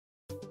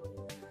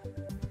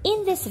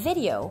In this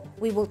video,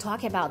 we will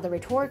talk about the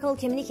rhetorical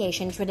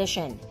communication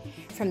tradition,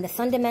 from the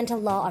fundamental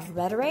law of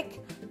rhetoric,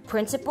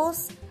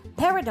 principles,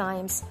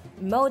 paradigms,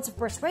 modes of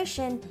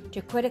persuasion to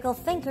critical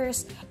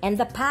thinkers and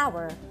the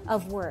power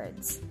of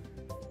words.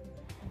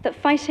 That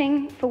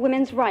fighting for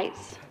women's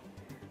rights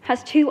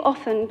has too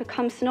often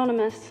become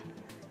synonymous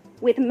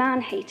with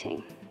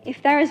man-hating.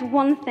 If there is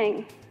one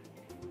thing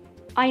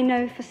I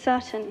know for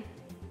certain,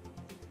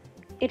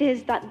 it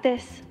is that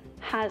this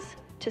has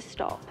to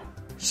stop.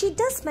 She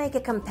does make a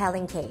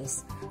compelling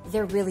case.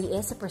 There really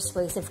is a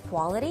persuasive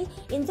quality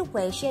in the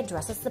way she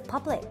addresses the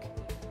public.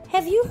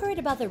 Have you heard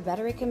about the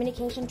rhetoric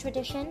communication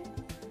tradition?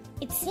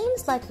 It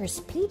seems like her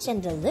speech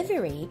and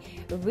delivery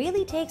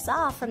really takes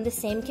off from the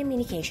same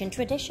communication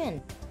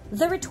tradition.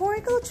 The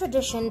rhetorical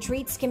tradition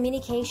treats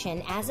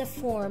communication as a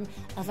form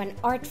of an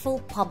artful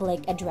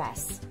public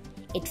address.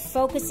 It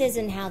focuses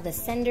on how the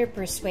sender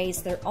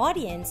persuades their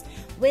audience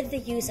with the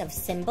use of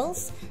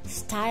symbols,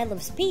 style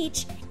of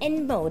speech,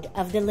 and mode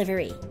of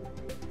delivery.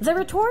 The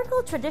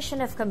rhetorical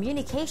tradition of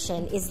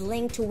communication is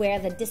linked to where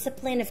the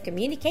discipline of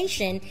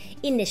communication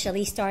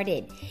initially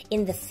started,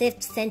 in the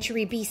 5th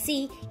century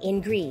BC in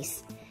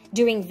Greece.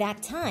 During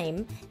that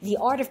time, the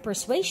art of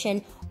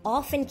persuasion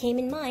often came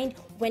in mind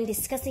when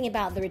discussing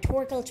about the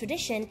rhetorical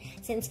tradition,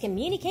 since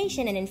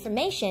communication and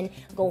information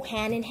go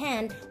hand in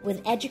hand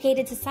with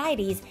educated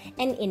societies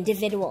and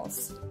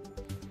individuals.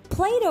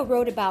 Plato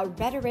wrote about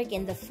rhetoric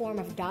in the form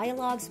of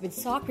dialogues with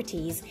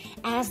Socrates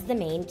as the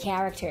main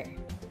character.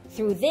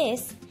 Through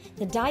this,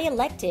 the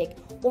dialectic,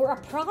 or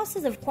a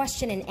process of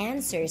question and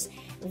answers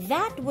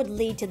that would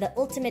lead to the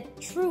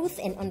ultimate truth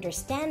and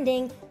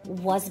understanding,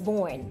 was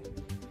born.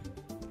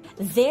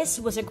 This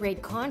was a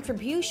great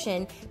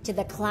contribution to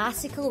the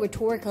classical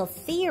rhetorical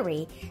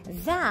theory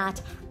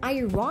that,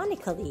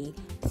 ironically,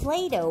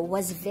 Plato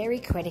was very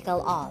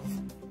critical of.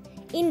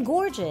 In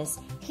Gorgias,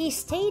 he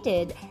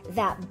stated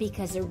that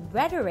because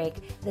rhetoric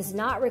does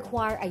not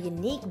require a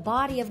unique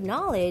body of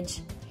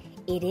knowledge,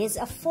 it is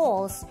a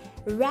false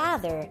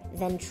rather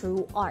than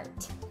true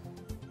art.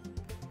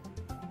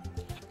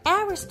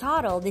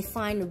 Aristotle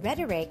defined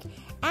rhetoric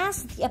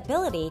as the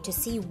ability to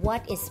see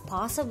what is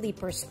possibly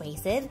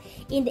persuasive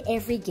in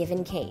every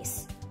given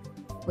case.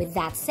 With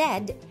that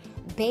said,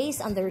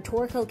 based on the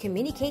rhetorical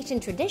communication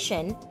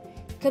tradition,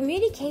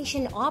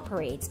 communication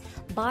operates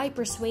by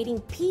persuading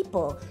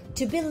people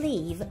to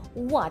believe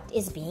what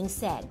is being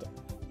said.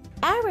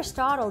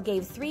 Aristotle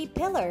gave 3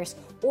 pillars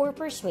or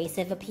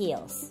persuasive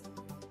appeals: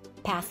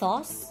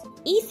 pathos,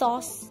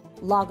 ethos,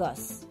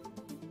 logos.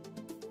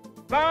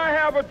 I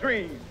have a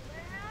dream.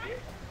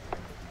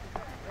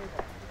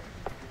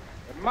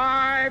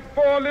 My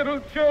 4 little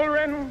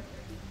children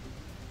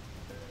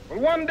will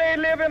one day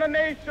live in a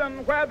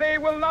nation where they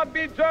will not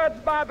be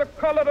judged by the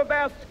color of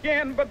their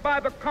skin, but by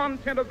the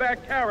content of their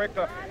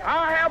character.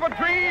 I have a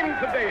dream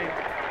today.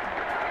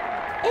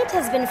 It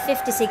has been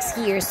 56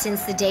 years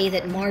since the day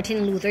that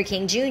Martin Luther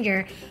King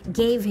Jr.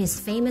 gave his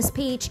famous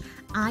speech,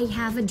 "I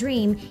Have a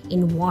Dream,"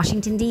 in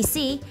Washington,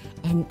 D.C.,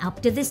 and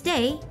up to this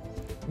day,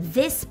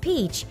 this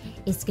speech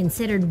is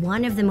considered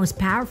one of the most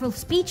powerful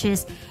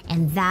speeches,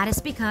 and that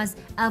is because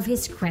of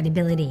his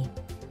credibility.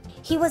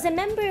 He was a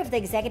member of the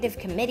executive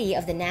committee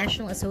of the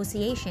National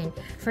Association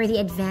for the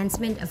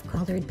Advancement of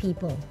Colored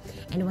People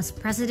and was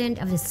president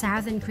of the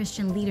Southern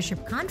Christian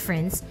Leadership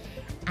Conference,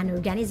 an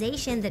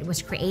organization that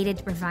was created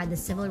to provide the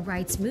civil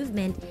rights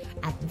movement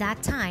at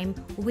that time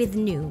with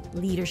new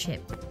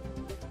leadership.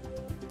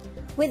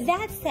 With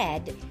that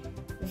said,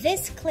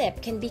 this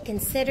clip can be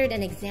considered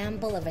an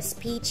example of a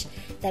speech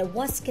that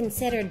was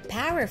considered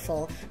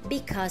powerful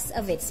because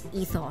of its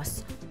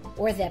ethos,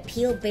 or the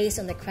appeal based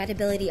on the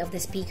credibility of the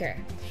speaker.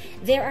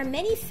 There are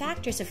many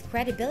factors of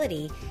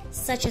credibility,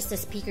 such as the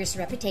speaker's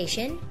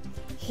reputation,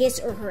 his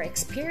or her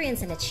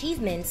experience and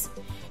achievements,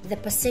 the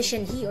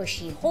position he or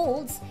she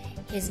holds,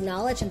 his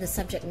knowledge on the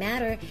subject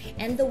matter,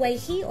 and the way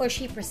he or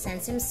she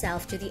presents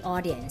himself to the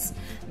audience,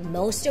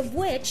 most of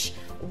which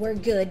were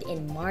good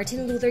in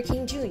Martin Luther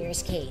King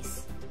Jr.'s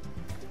case.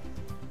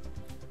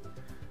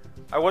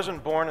 I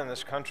wasn't born in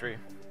this country.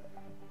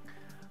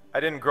 I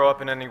didn't grow up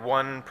in any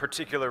one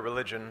particular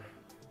religion.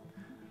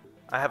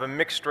 I have a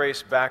mixed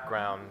race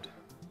background,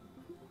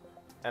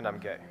 and I'm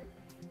gay.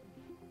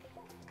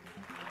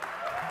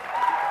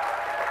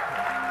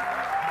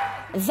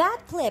 That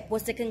clip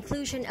was the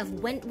conclusion of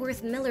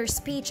Wentworth Miller's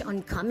speech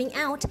on coming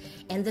out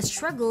and the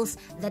struggles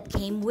that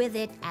came with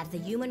it at the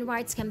Human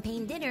Rights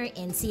Campaign dinner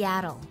in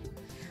Seattle.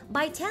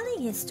 By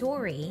telling his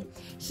story,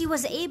 he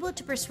was able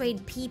to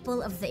persuade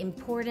people of the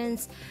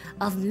importance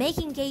of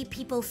making gay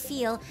people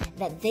feel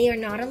that they are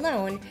not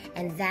alone,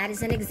 and that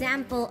is an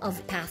example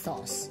of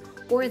pathos,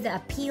 or the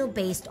appeal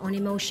based on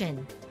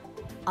emotion.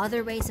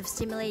 Other ways of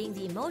stimulating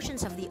the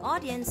emotions of the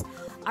audience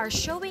are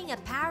showing a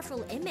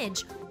powerful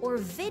image or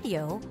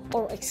video,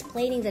 or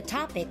explaining the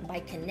topic by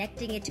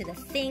connecting it to the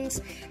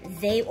things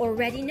they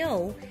already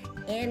know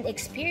and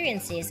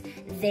experiences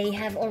they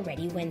have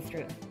already went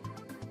through.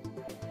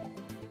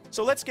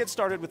 So let's get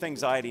started with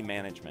anxiety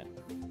management.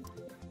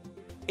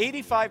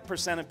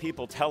 85% of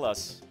people tell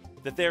us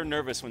that they're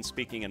nervous when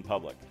speaking in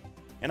public.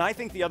 And I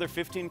think the other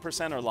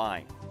 15% are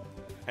lying.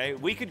 Okay?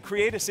 We could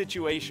create a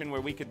situation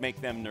where we could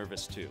make them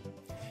nervous too.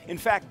 In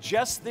fact,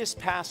 just this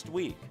past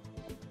week,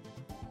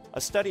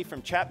 a study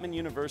from Chapman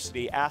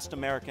University asked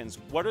Americans,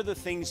 what are the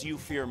things you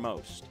fear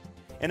most?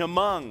 And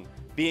among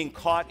being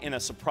caught in a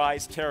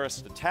surprise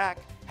terrorist attack,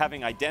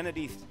 having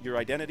your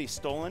identity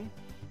stolen,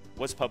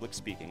 was public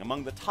speaking.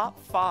 Among the top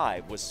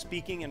 5 was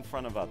speaking in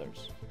front of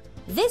others.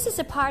 This is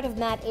a part of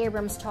Matt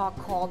Abrams' talk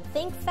called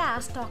Think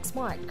Fast, Talk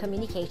Smart,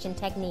 Communication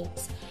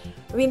Techniques.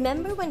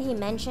 Remember when he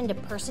mentioned a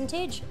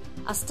percentage?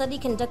 A study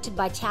conducted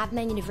by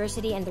Chapman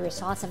University and the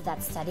results of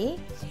that study?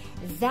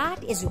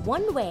 That is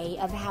one way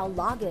of how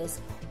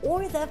logos,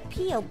 or the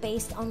appeal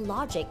based on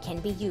logic, can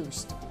be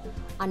used.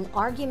 An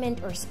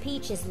argument or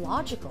speech is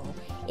logical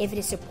if it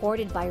is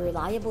supported by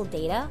reliable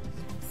data,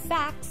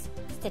 facts,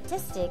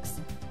 statistics,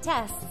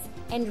 tests,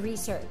 and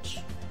research.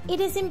 It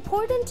is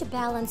important to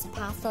balance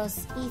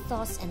pathos,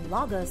 ethos, and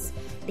logos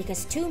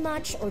because too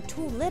much or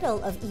too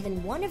little of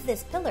even one of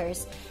these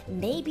pillars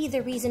may be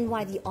the reason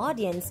why the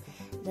audience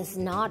does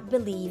not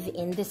believe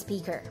in the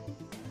speaker.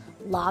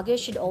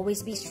 Logos should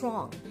always be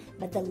strong,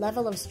 but the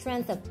level of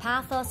strength of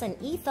pathos and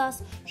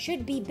ethos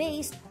should be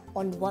based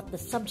on what the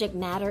subject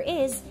matter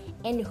is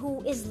and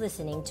who is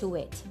listening to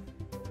it.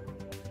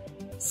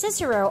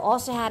 Cicero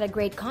also had a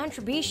great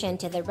contribution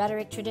to the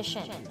rhetoric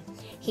tradition.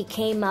 He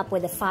came up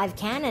with the 5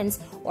 canons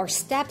or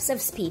steps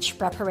of speech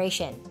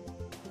preparation.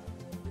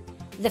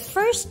 The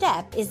first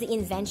step is the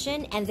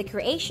invention and the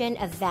creation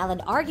of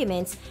valid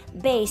arguments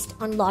based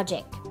on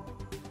logic.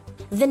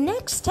 The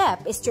next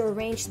step is to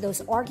arrange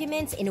those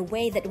arguments in a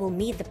way that will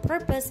meet the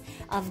purpose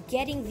of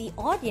getting the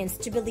audience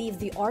to believe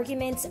the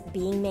arguments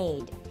being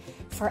made.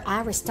 For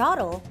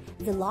Aristotle,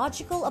 the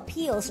logical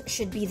appeals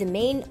should be the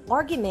main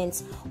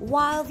arguments,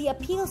 while the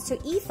appeals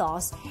to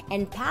ethos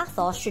and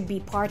pathos should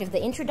be part of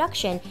the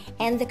introduction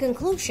and the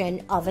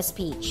conclusion of a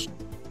speech.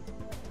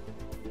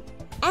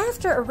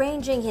 After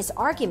arranging his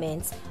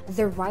arguments,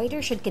 the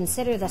writer should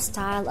consider the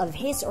style of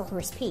his or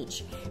her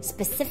speech,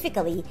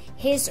 specifically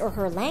his or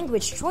her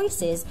language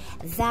choices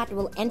that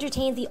will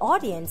entertain the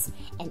audience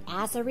and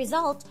as a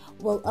result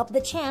will up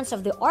the chance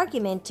of the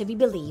argument to be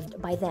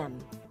believed by them.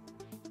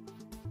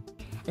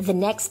 The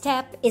next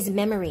step is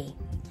memory.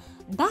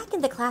 Back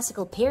in the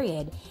classical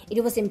period,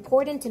 it was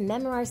important to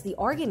memorize the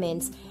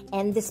arguments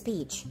and the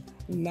speech.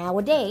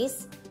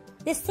 Nowadays,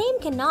 the same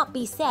cannot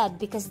be said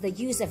because the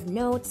use of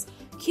notes,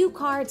 cue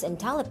cards, and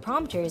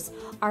teleprompters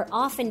are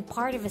often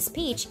part of a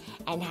speech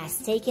and has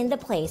taken the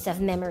place of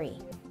memory.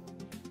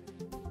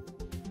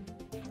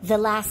 The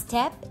last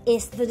step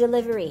is the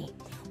delivery,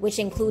 which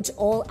includes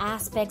all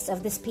aspects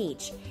of the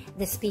speech.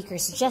 The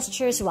speaker's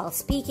gestures while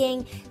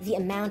speaking, the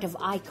amount of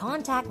eye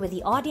contact with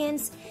the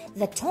audience,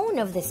 the tone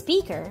of the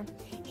speaker,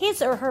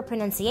 his or her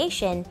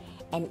pronunciation,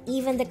 and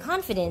even the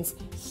confidence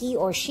he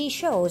or she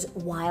shows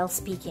while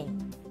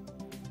speaking.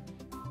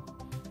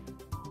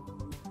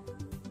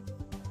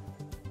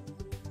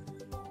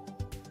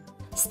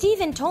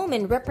 Stephen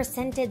Tolman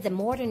represented the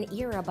modern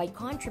era by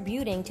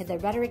contributing to the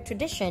rhetoric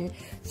tradition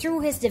through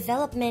his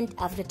development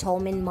of the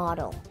Tolman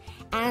model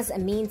as a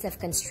means of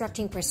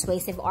constructing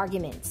persuasive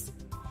arguments.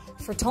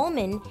 For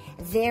Tolman,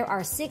 there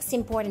are 6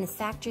 important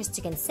factors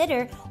to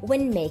consider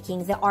when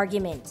making the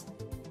argument.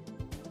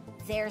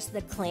 There's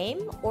the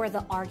claim or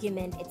the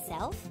argument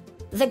itself,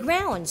 the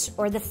grounds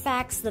or the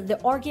facts that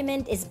the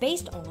argument is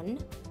based on,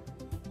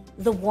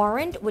 the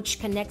warrant which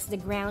connects the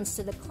grounds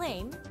to the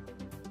claim,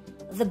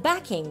 the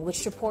backing which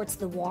supports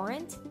the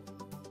warrant,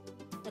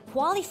 the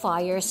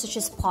qualifiers such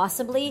as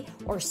possibly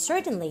or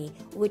certainly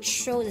which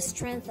show the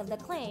strength of the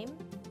claim,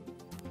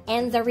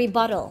 and the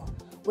rebuttal,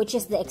 which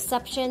is the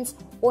exceptions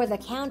or the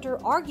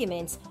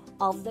counter-arguments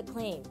of the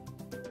claim.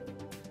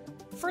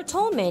 For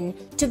Tolman,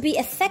 to be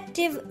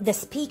effective, the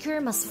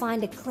speaker must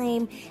find a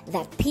claim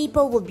that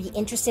people will be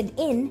interested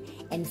in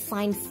and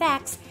find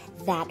facts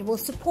that will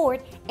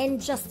support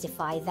and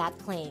justify that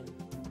claim.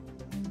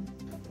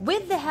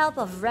 With the help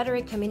of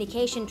rhetoric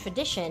communication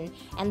tradition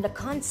and the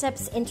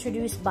concepts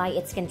introduced by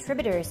its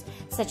contributors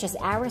such as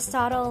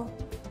Aristotle,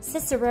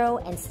 Cicero,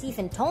 and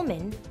Stephen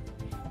Tolman,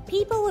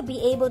 people will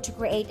be able to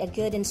create a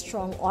good and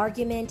strong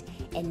argument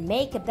and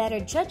make a better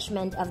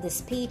judgment of the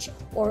speech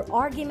or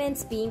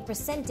arguments being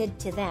presented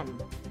to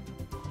them.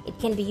 It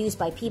can be used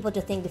by people to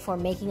think before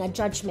making a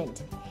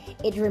judgment.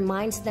 It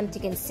reminds them to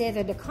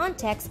consider the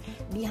context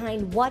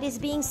behind what is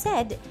being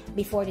said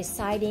before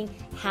deciding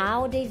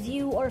how they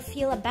view or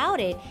feel about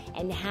it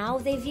and how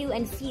they view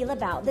and feel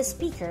about the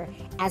speaker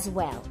as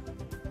well.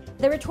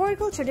 The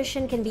rhetorical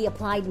tradition can be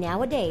applied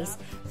nowadays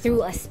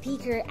through a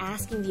speaker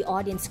asking the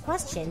audience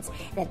questions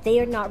that they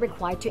are not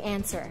required to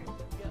answer,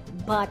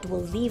 but will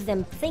leave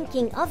them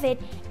thinking of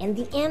it and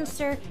the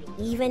answer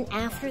even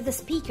after the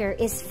speaker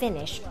is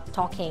finished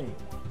talking.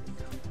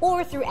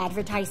 Or through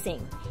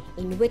advertising,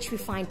 in which we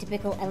find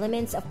typical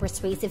elements of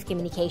persuasive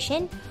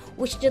communication,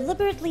 which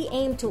deliberately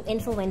aim to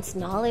influence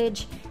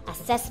knowledge,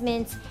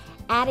 assessments,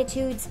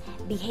 attitudes,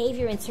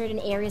 behavior in certain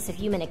areas of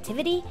human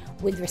activity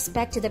with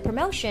respect to the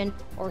promotion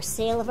or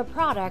sale of a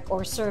product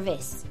or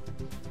service.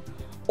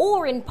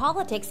 Or in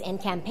politics and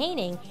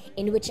campaigning,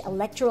 in which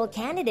electoral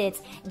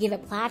candidates give a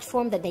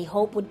platform that they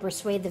hope would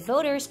persuade the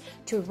voters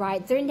to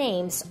write their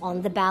names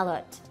on the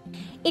ballot.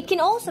 It can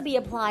also be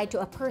applied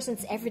to a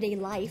person's everyday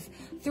life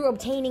through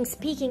obtaining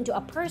speaking to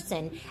a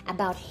person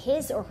about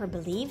his or her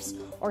beliefs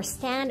or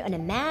stand on a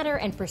matter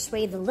and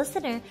persuade the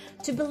listener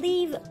to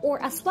believe,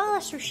 or as well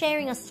as through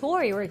sharing a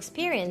story or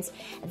experience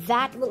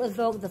that will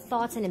evoke the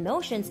thoughts and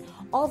emotions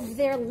of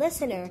their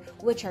listener,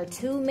 which are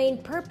two main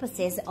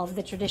purposes of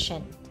the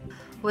tradition.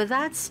 With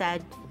that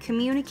said,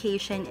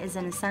 communication is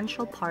an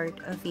essential part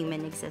of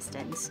human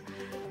existence.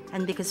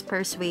 And because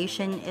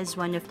persuasion is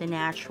one of the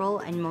natural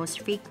and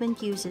most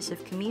frequent uses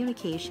of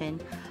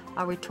communication,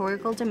 a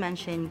rhetorical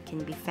dimension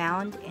can be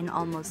found in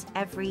almost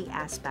every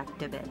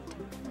aspect of it.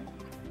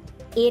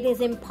 It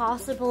is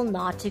impossible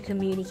not to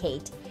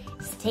communicate,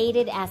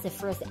 stated as the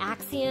first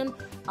axiom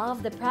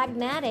of the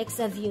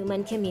Pragmatics of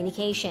human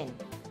communication.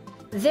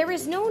 There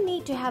is no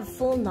need to have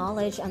full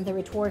knowledge on the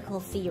rhetorical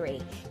theory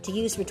to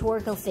use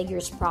rhetorical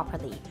figures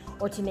properly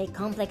or to make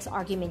complex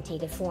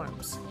argumentative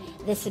forms.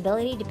 This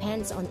ability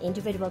depends on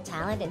individual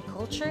talent and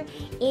culture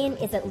and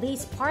is at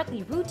least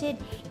partly rooted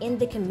in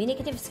the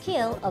communicative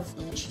skill of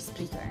each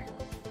speaker.